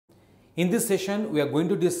In this session, we are going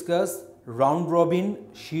to discuss round-robin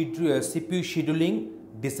CPU scheduling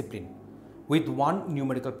discipline with one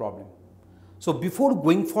numerical problem. So before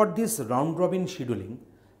going for this round-robin scheduling,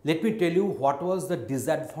 let me tell you what was the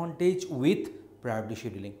disadvantage with priority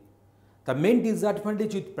scheduling. The main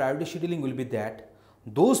disadvantage with priority scheduling will be that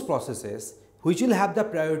those processes which will have the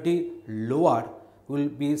priority lower will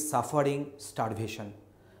be suffering starvation,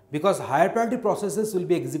 because higher priority processes will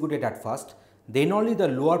be executed at first, then only the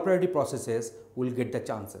lower priority processes will get the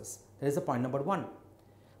chances. That is the point number one.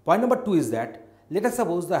 Point number two is that let us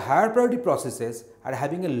suppose the higher priority processes are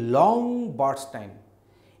having a long burst time.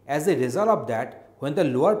 As a result of that, when the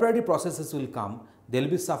lower priority processes will come, they will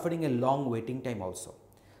be suffering a long waiting time also.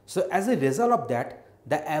 So as a result of that,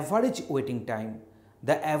 the average waiting time,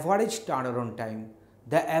 the average turnaround time,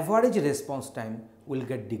 the average response time will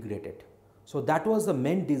get degraded. So that was the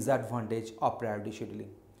main disadvantage of priority scheduling.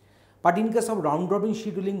 But in case of round-robin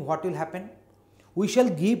scheduling, what will happen? We shall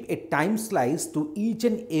give a time slice to each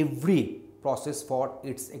and every process for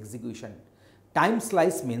its execution. Time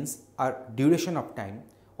slice means a duration of time,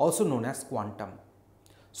 also known as quantum.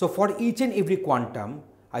 So for each and every quantum,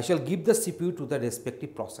 I shall give the CPU to the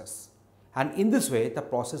respective process. And in this way, the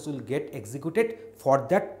process will get executed for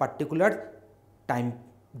that particular time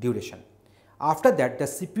duration. After that, the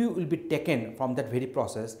CPU will be taken from that very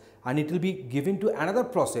process and it will be given to another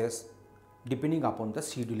process depending upon the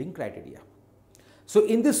scheduling criteria. So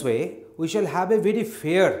in this way, we shall have a very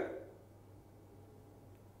fair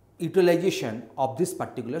utilization of this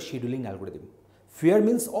particular scheduling algorithm. Fair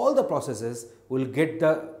means all the processes will get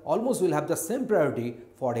almost will have the same priority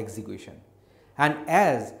for execution. And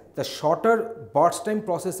as the shorter burst time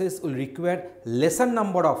processes will require lesser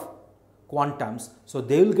number of quantums, so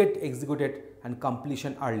they will get executed and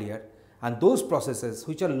completion earlier, and those processes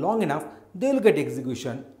which are long enough, they will get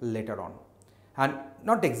execution later on, and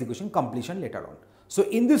not execution, completion later on. So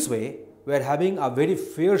in this way, we are having a very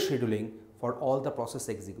fair scheduling for all the process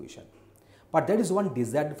execution. But there is one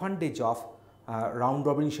disadvantage of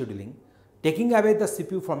round-robin scheduling. Taking away the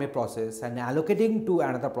CPU from a process and allocating to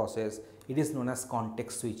another process, it is known as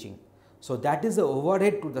context switching. So that is the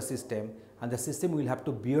overhead to the system, and the system will have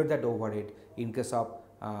to bear that overhead in case of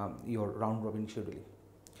your round-robin scheduling.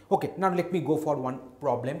 Okay, now let me go for one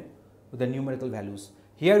problem with the numerical values.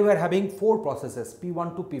 Here we are having 4 processes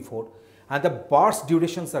P1 to P4, and the burst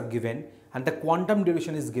durations are given and the quantum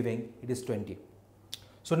duration is given, it is 20.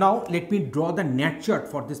 So now let me draw the net chart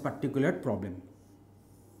for this particular problem.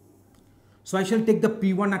 So I shall take the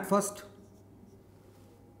P1 at first.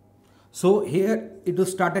 So here it will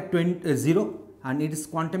start at 0 and its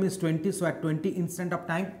quantum is 20. So at 20 instant of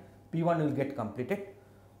time, P1 will get completed.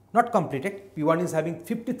 Not completed, P1 is having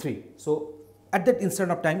 53. So at that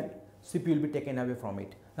instant of time, CPU will be taken away from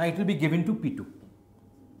it. Now it will be given to P2.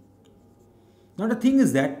 Now the thing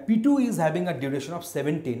is that P2 is having a duration of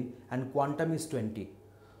 17 and quantum is 20.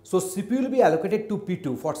 So CPU will be allocated to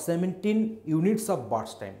P2 for 17 units of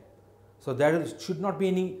burst time. So there should not be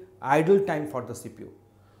any idle time for the CPU.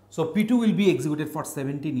 So P2 will be executed for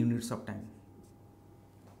 17 units of time.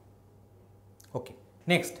 Okay,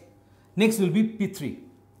 next will be P3.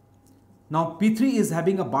 Now P3 is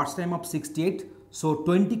having a burst time of 68, so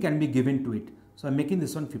 20 can be given to it. So I am making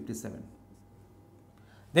this one 57.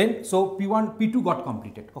 Then so P2 got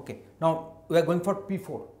completed. Okay, now we are going for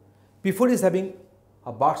P4. P4 is having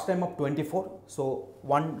a burst time of 24, so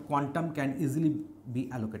one quantum can easily be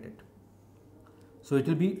allocated. So it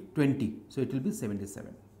will be 20, so it will be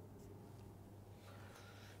 77.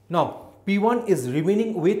 Now P1 is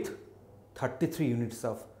remaining with 33 units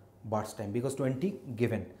of burst time because 20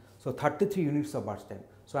 given. So 33 units of burst time.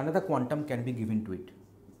 So another quantum can be given to it.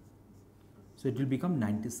 So it will become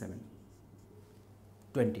 97.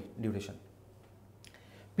 20 duration.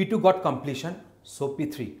 P2 got completion, so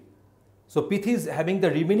P3. So P3 is having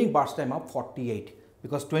the remaining burst time of 48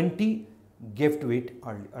 because 20 gave to it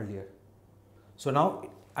earlier. So now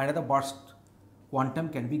another burst quantum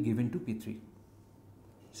can be given to P3.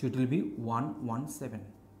 So it will be 117.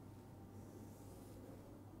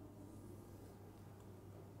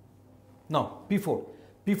 Now P4.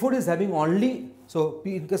 P4 is having only, so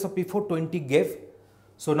in case of P4 20 gave,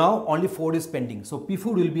 so now only 4 is pending. So P4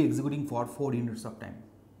 will be executing for 4 units of time.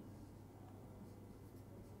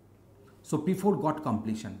 So P4 got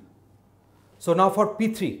completion. So now for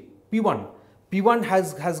P3, P1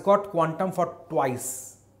 has got quantum for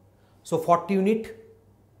twice. So 40 unit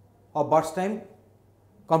of burst time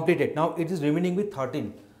completed. Now it is remaining with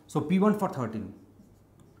 13. So P1 for 13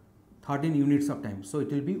 units of time. So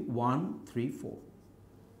it will be 134.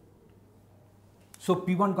 So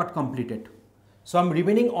P1 got completed. So I am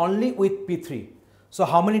remaining only with P3. So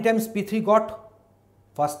how many times P3 got?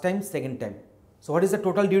 First time, second time. So what is the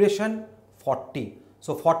total duration? 40.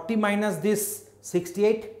 So 40 minus this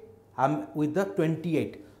 68, I am with the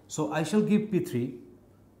 28. So I shall give P3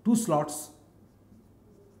 2 slots.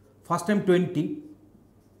 First time 20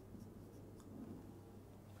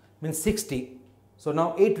 means 60. So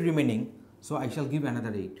now 8 remaining. So I shall give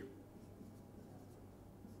another 8.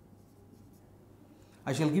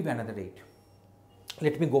 I shall give another 8.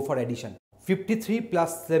 Let me go for addition. 53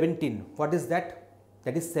 plus 17. What is that?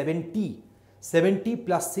 That is 70. 70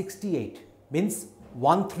 plus 68 means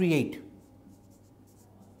 138.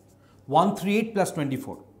 138 plus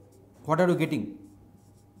 24. What are you getting?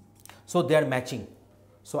 So they are matching.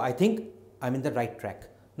 So I think I am in the right track.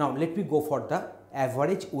 Now let me go for the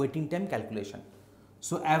average waiting time calculation.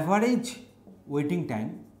 So average waiting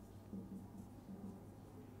time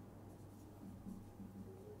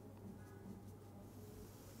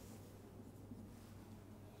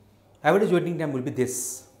will be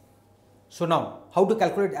this. So now how to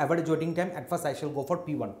calculate average waiting time? At first I shall go for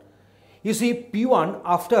P1. You see P1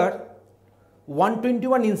 after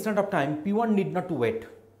 121 instant of time, P1 need not to wait.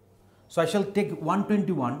 So I shall take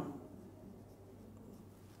 121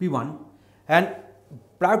 P1, and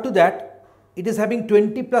prior to that it is having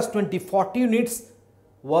 20 plus 20, 40 units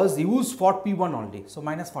was used for P1 only. So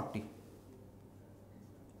minus 40.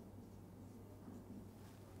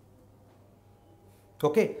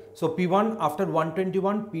 Okay, so P1 after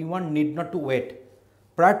 121, P1 need not to wait.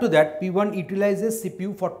 Prior to that, P1 utilizes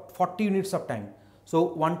CPU for 40 units of time. So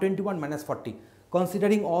 121 minus 40.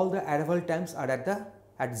 Considering all the arrival times are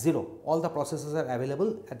at 0, all the processes are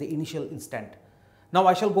available at the initial instant. Now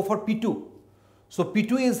I shall go for P2. So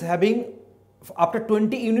P2 is having, after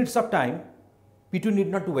 20 units of time, P2 need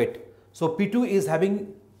not to wait. So P2 is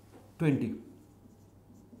having 20.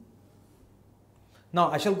 Now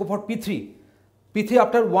I shall go for P3. P3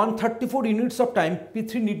 after 134 units of time,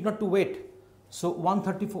 P3 need not to wait. So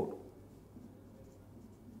 134.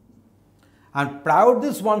 And prior to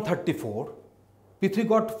this 134, P3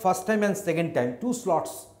 got first time and second time, 2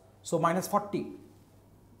 slots. So minus 40.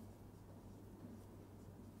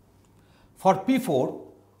 For P4,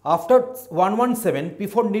 after 117,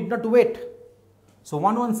 P4 need not to wait. So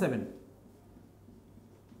 117.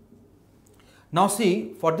 Now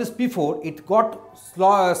see, for this P4, it got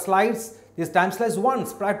slides, this time slice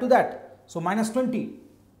once prior to that. So minus 20.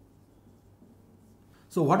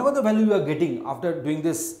 So whatever the value you are getting after doing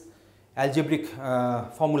this algebraic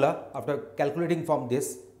formula, after calculating from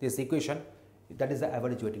this equation, that is the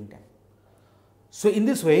average waiting time. So in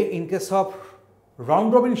this way, in case of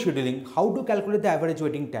round robin scheduling, how to calculate the average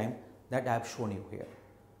waiting time, that I have shown you here.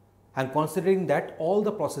 And considering that all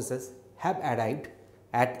the processes have arrived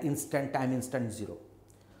at time instant 0.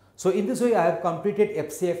 So in this way, I have completed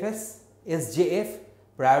FCFS, SJF,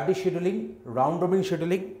 priority scheduling, round robin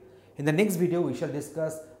scheduling. In the next video, we shall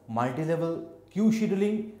discuss multi-level queue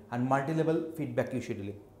scheduling and multi-level feedback queue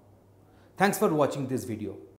scheduling. Thanks for watching this video.